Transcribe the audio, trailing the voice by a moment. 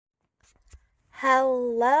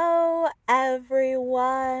Hello,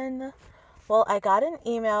 everyone. Well, I got an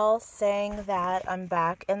email saying that I'm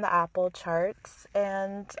back in the Apple charts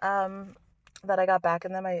and that I got back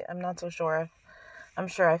in them. I'm not so sure. I'm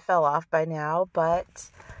sure I fell off by now, but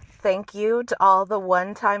thank you to all the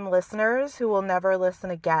one-time listeners who will never listen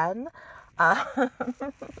again. I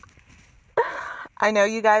know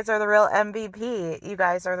you guys are the real MVP. You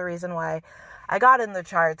guys are the reason why I got in the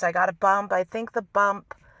charts. I got a bump. I think the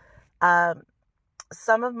bump...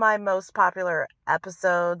 some of my most popular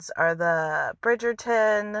episodes are the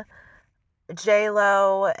Bridgerton,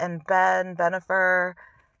 J-Lo and Bennifer,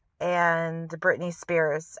 and Britney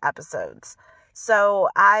Spears episodes. So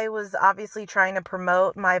I was obviously trying to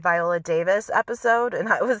promote my Viola Davis episode, and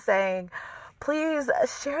I was saying, please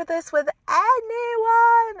share this with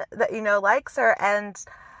anyone that likes her. And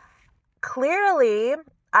clearly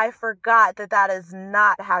I forgot that is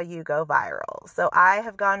not how you go viral. So I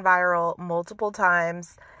have gone viral multiple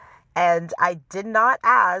times, and I did not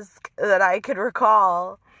ask that I could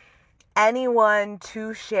recall anyone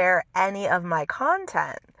to share any of my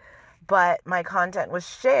content. But my content was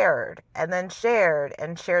shared and then shared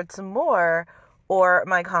and shared some more, or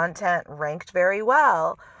my content ranked very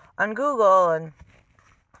well on Google and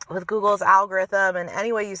with Google's algorithm. And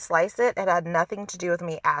any way you slice it, it had nothing to do with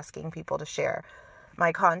me asking people to share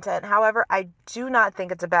my content. However, I do not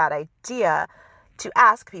think it's a bad idea to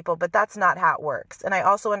ask people, but that's not how it works. And I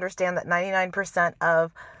also understand that 99%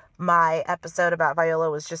 of my episode about Viola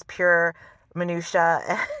was just pure minutia,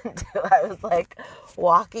 and I was like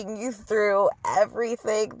walking you through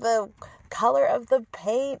everything, the color of the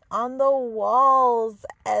paint on the walls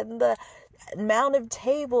and the amount of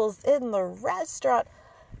tables in the restaurant.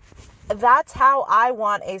 That's how I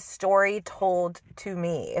want a story told to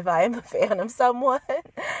me if I am a fan of someone.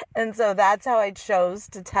 And so that's how I chose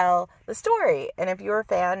to tell the story. And if you're a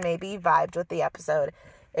fan, maybe you vibed with the episode.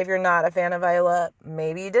 If you're not a fan of Viola,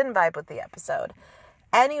 maybe you didn't vibe with the episode.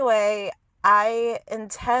 Anyway, I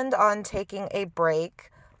intend on taking a break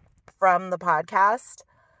from the podcast,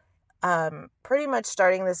 pretty much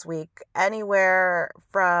starting this week, anywhere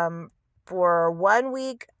from for 1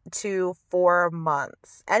 week to 4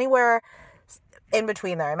 months, anywhere in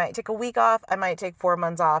between there. I might take a week off. I might take 4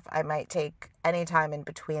 months off. I might take any time in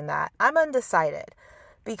between that. I'm undecided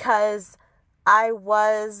because I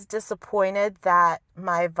was disappointed that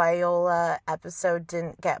my Viola episode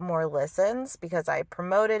didn't get more listens because I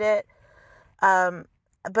promoted it.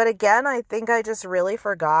 But again, I think I just really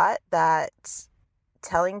forgot that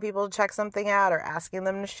telling people to check something out or asking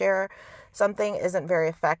them to share something isn't very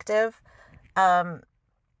effective.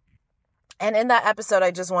 And in that episode, I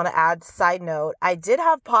just want to add, side note, I did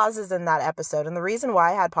have pauses in that episode. And the reason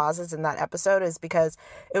why I had pauses in that episode is because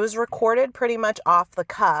it was recorded pretty much off the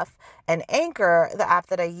cuff. And Anchor, the app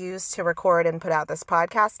that I use to record and put out this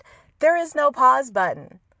podcast, there is no pause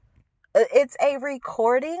button. It's a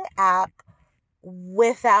recording app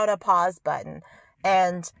without a pause button.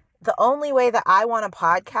 And the only way that I want a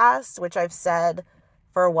podcast, which I've said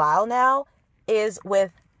for a while now, is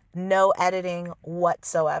with no editing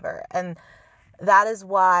whatsoever. And that is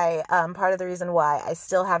why, part of the reason why I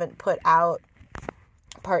still haven't put out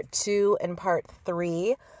part 2 and part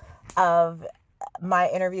 3 of my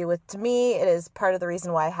interview with Demi. It is part of the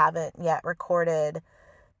reason why I haven't yet recorded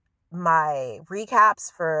my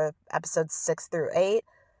recaps for episodes 6 through 8.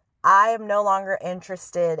 I am no longer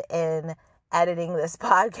interested in editing this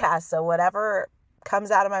podcast. So whatever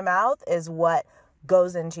comes out of my mouth is what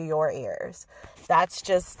goes into your ears. That's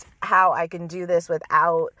just how I can do this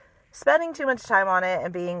without spending too much time on it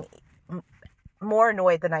and being more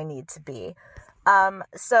annoyed than I need to be.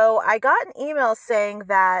 So I got an email saying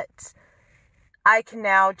that I can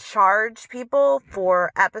now charge people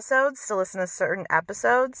for episodes to listen to certain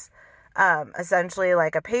episodes, essentially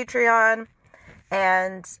like a Patreon.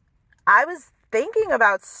 And I was thinking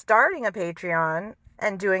about starting a Patreon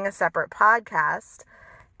and doing a separate podcast.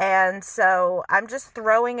 And so I'm just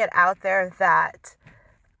throwing it out there that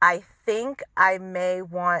I think I may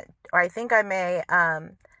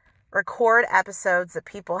record episodes that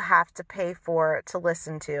people have to pay for to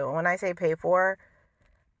listen to. And when I say pay for,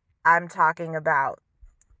 I'm talking about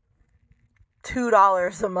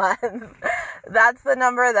 $2 a month. That's the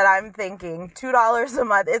number that I'm thinking. $2 a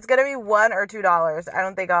month. It's going to be $1 or $2. I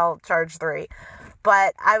don't think I'll charge $3.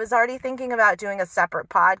 But I was already thinking about doing a separate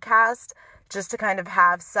podcast just to kind of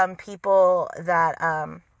have some people that,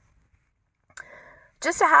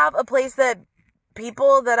 just to have a place that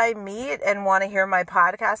people that I meet and want to hear my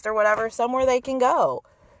podcast or whatever, somewhere they can go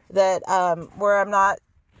that, where I'm not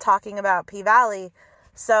talking about P-Valley.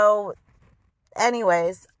 So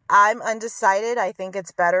anyways, I'm undecided. I think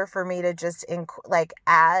it's better for me to just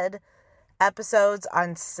add episodes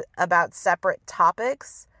on about separate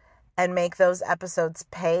topics and make those episodes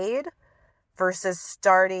paid versus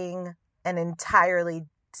starting an entirely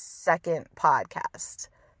second podcast.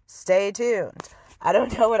 Stay tuned. I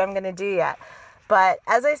don't know what I'm going to do yet. But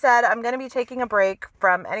as I said, I'm going to be taking a break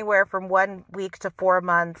from anywhere from 1 week to 4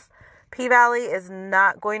 months. P-Valley is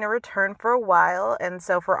not going to return for a while. And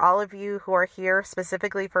so for all of you who are here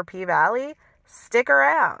specifically for P-Valley, stick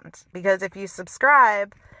around. Because if you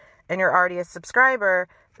subscribe and you're already a subscriber,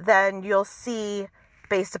 then you'll see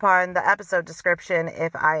based upon the episode description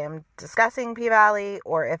if I am discussing P-Valley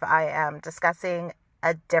or if I am discussing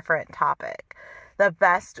a different topic. The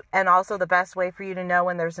best way for you to know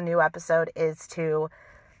when there's a new episode is to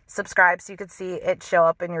subscribe so you can see it show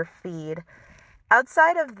up in your feed.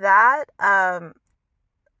 Outside of that,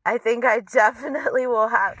 I think I definitely will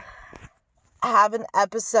have an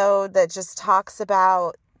episode that just talks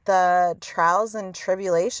about the trials and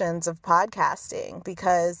tribulations of podcasting,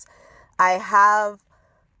 because I have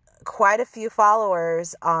quite a few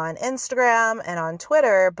followers on Instagram and on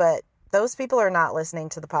Twitter, but those people are not listening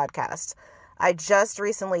to the podcast. I just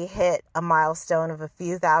recently hit a milestone of a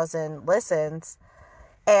few thousand listens,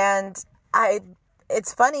 and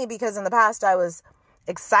it's funny because in the past I was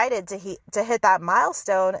excited to hit that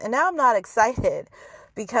milestone, and now I'm not excited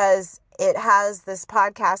because this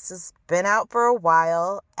podcast has been out for a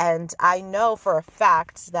while, and I know for a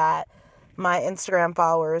fact that my Instagram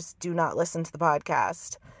followers do not listen to the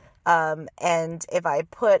podcast. And if I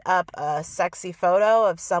put up a sexy photo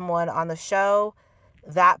of someone on the show,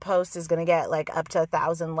 that post is going to get up to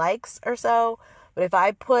 1,000 likes or so. But if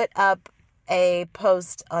I put up a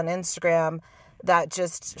post on Instagram that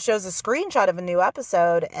just shows a screenshot of a new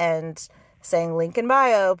episode and saying link in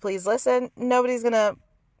bio, please listen, nobody's going to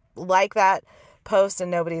like that post and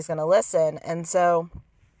nobody's going to listen. And so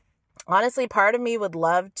honestly, part of me would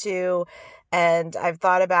love to, and I've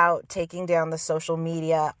thought about taking down the social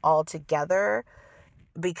media altogether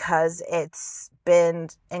because it's been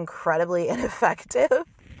incredibly ineffective.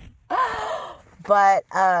 But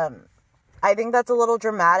I think that's a little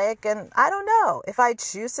dramatic, and I don't know. If I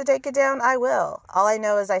choose to take it down, I will. All I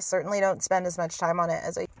know is I certainly don't spend as much time on it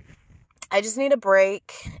as I just need a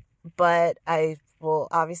break, but I will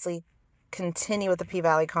obviously continue with the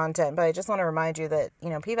P-Valley content. But I just want to remind you that,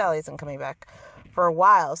 P-Valley isn't coming back for a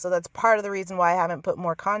while. So that's part of the reason why I haven't put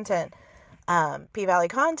more content, P-Valley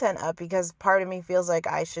content up, because part of me feels like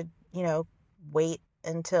I should, wait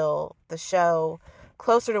until the show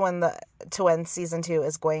closer to when season 2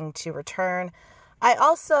 is going to return. I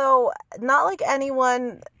also, not like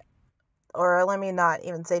anyone, or let me not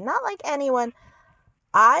even say not like anyone,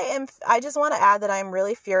 I just want to add that I'm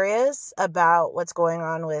really furious about what's going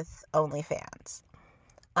on with OnlyFans.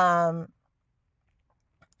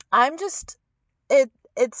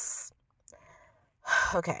 It's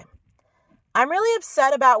okay. I'm really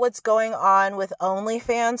upset about what's going on with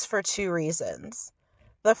OnlyFans for 2 reasons.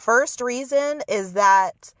 The first reason is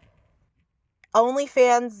that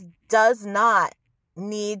OnlyFans does not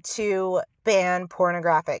need to ban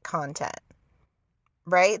pornographic content,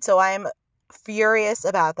 right? So I'm furious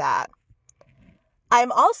about that.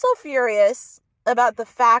 I'm also furious about the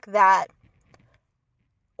fact that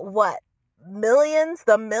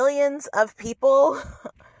the millions of people,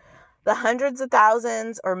 the hundreds of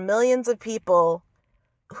thousands or millions of people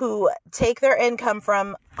who take their income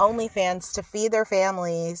from OnlyFans to feed their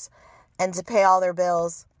families and to pay all their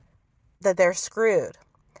bills, that they're screwed.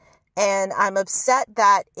 And I'm upset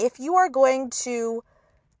that if you are going to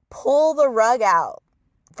pull the rug out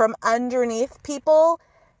from underneath people,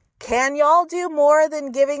 can y'all do more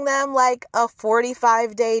than giving them a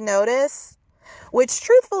 45-day notice? Which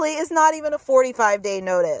truthfully is not even a 45-day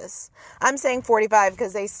notice. I'm saying 45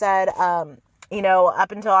 because they said, up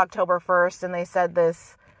until October 1st, and they said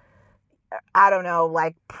this, I don't know,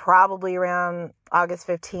 probably around August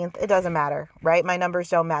 15th. It doesn't matter, right? My numbers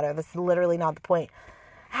don't matter. That's literally not the point.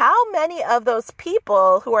 How many of those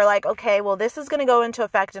people who are okay, well, this is going to go into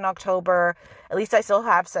effect in October, at least I still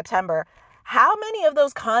have September. How many of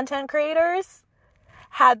those content creators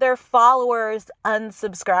had their followers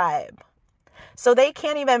unsubscribe? So they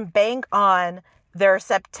can't even bank on their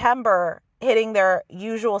September hitting their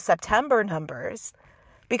usual September numbers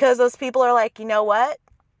because those people are you know what?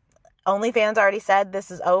 OnlyFans already said this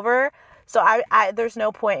is over. So I there's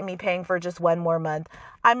no point in me paying for just one more month.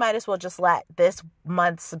 I might as well just let this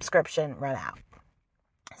month's subscription run out.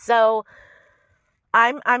 So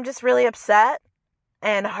I'm just really upset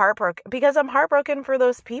and heartbroken because I'm heartbroken for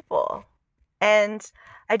those people. And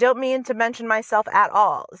I don't mean to mention myself at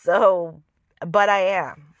all. But I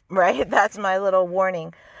am. right? That's my little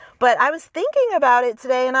warning. But I was thinking about it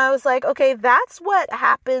today and I was like, okay, that's what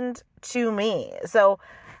happened to me. So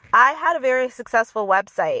I had a very successful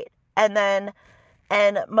website, and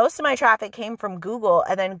most of my traffic came from Google,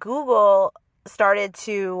 and then Google started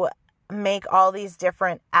to make all these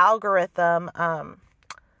different algorithm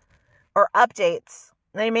or updates.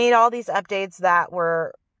 They made all these updates that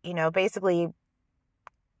were, basically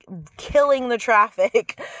killing the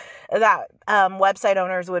traffic that website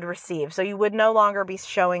owners would receive. So you would no longer be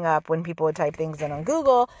showing up when people would type things in on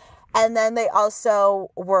Google. And then they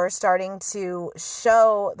also were starting to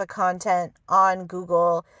show the content on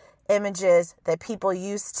Google Images that people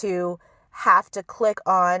used to have to click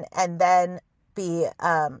on and then be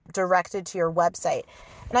directed to your website.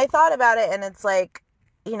 And I thought about it, and it's like,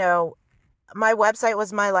 my website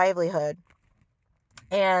was my livelihood.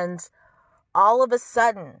 And all of a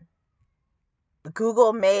sudden,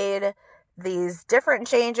 Google made these different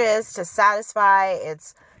changes to satisfy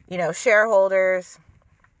its, shareholders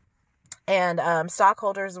and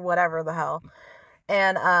stockholders, whatever the hell.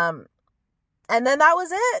 And then that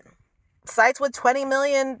was it. Sites with 20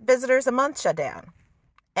 million visitors a month shut down.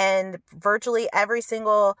 And virtually every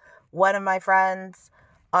single one of my friends,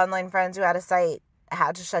 online friends who had a site,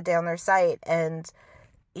 had to shut down their site. And,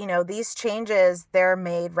 these changes, they're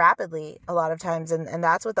made rapidly a lot of times. And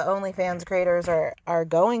that's what the OnlyFans creators are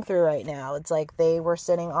going through right now. It's like they were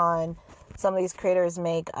sitting on, some of these creators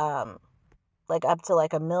make up to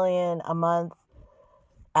 $1 million a month.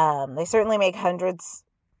 They certainly make hundreds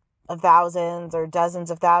of thousands or dozens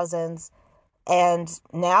of thousands, and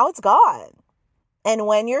now it's gone. And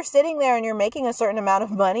when you're sitting there and you're making a certain amount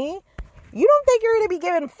of money, you don't think you're going to be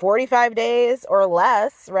given 45 days or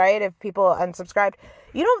less, right? If people unsubscribed,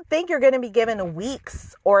 you don't think you're going to be given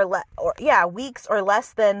weeks or less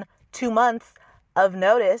than 2 months of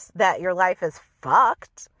notice that your life is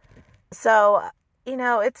fucked. So,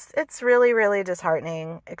 it's really, really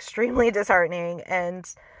disheartening, extremely disheartening. And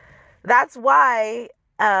that's why,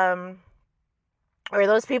 those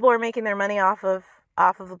people are making their money off of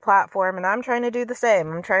the platform, and I'm trying to do the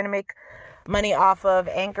same. I'm trying to make money off of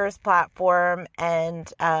Anchor's platform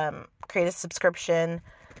and create a subscription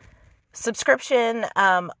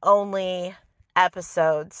only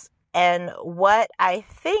episodes. And what I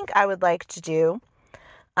think I would like to do,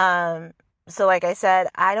 so like I said,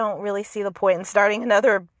 I don't really see the point in starting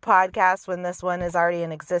another podcast when this one is already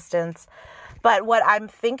in existence. But what I'm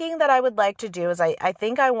thinking that I would like to do is I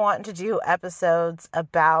think I want to do episodes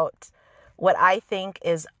about what I think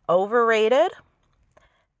is overrated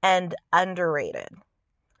and underrated.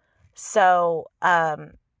 So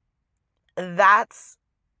that's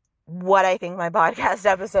what I think my podcast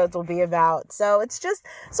episodes will be about. So it's just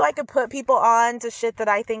so I could put people on to shit that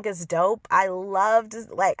I think is dope. I love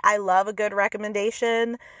a good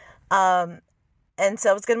recommendation. And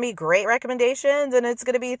so it's going to be great recommendations, and it's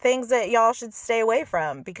going to be things that y'all should stay away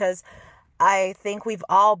from, because I think we've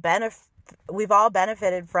all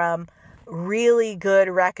benefited from really good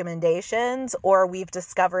recommendations, or we've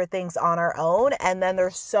discovered things on our own. And then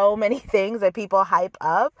there's so many things that people hype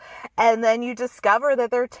up, and then you discover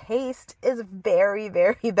that their taste is very,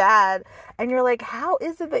 very bad. And you're like, how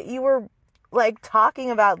is it that you were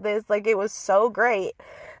talking about this like it was so great?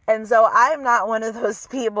 And so I'm not one of those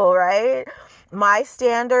people, right? My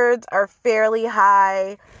standards are fairly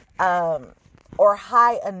high, or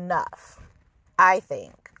high enough, I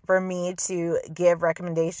think, for me to give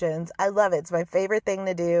recommendations. I love it. It's my favorite thing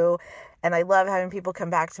to do. And I love having people come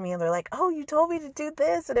back to me and they're like, oh, you told me to do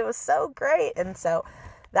this and it was so great. And so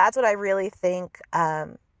that's what I really think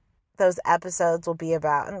those episodes will be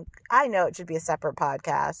about. And I know it should be a separate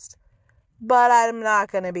podcast, but I'm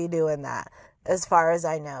not going to be doing that as far as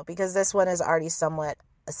I know, because this one is already somewhat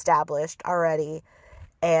established already.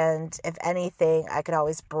 And if anything, I could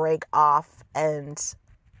always break off and,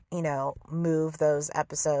 move those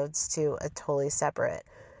episodes to a totally separate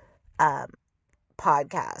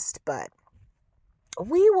podcast. But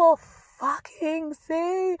we will fucking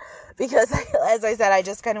see, because as I said, I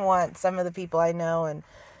just kind of want some of the people I know and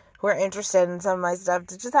who are interested in some of my stuff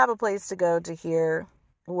to just have a place to go to hear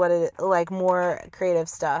what it more creative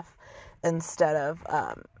stuff, instead of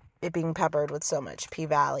it being peppered with so much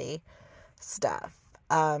P-Valley stuff.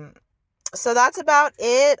 So that's about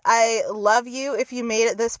it. I love you if you made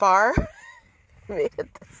it this far. I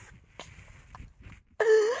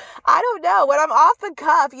don't know. When I'm off the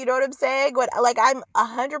cuff, you know what I'm saying? When I'm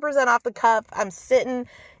 100% off the cuff, I'm sitting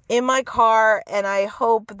in my car, and I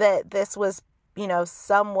hope that this was,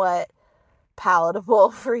 somewhat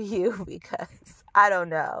palatable for you, because I don't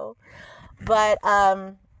know. But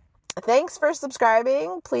thanks for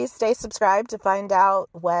subscribing. Please stay subscribed to find out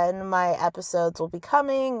when my episodes will be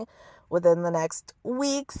coming within the next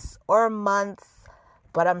weeks or months.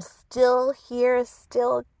 But I'm still here,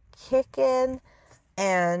 still kicking,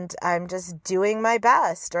 and I'm just doing my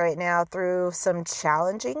best right now through some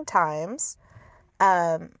challenging times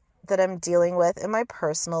that I'm dealing with in my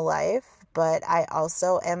personal life. But I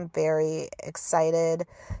also am very excited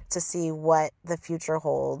to see what the future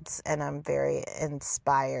holds, and I'm very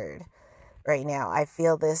inspired right now. I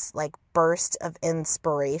feel this like burst of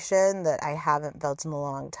inspiration that I haven't felt in a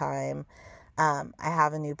long time. I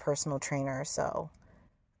have a new personal trainer, so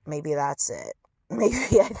maybe that's it.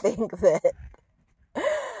 Maybe I think that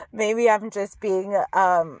maybe I'm just being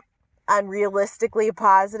unrealistically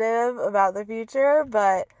positive about the future,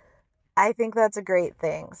 but I think that's a great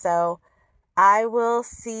thing. So I will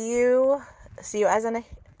see you as in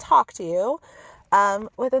talk to you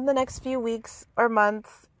within the next few weeks or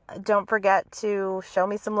months. Don't forget to show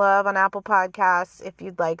me some love on Apple Podcasts if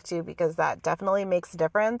you'd like to, because that definitely makes a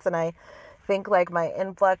difference. And I think like my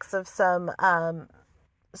influx of some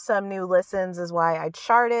new listens is why I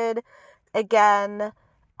charted again.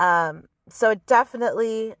 So it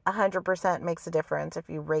definitely 100% makes a difference if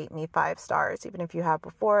you rate me 5 stars, even if you have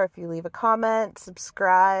before. If you leave a comment,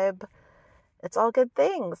 subscribe, it's all good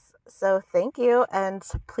things. So thank you, and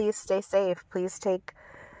please stay safe. Please take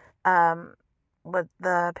with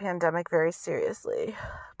the pandemic very seriously,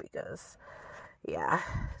 because yeah,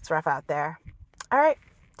 it's rough out there. All right,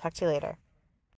 talk to you later.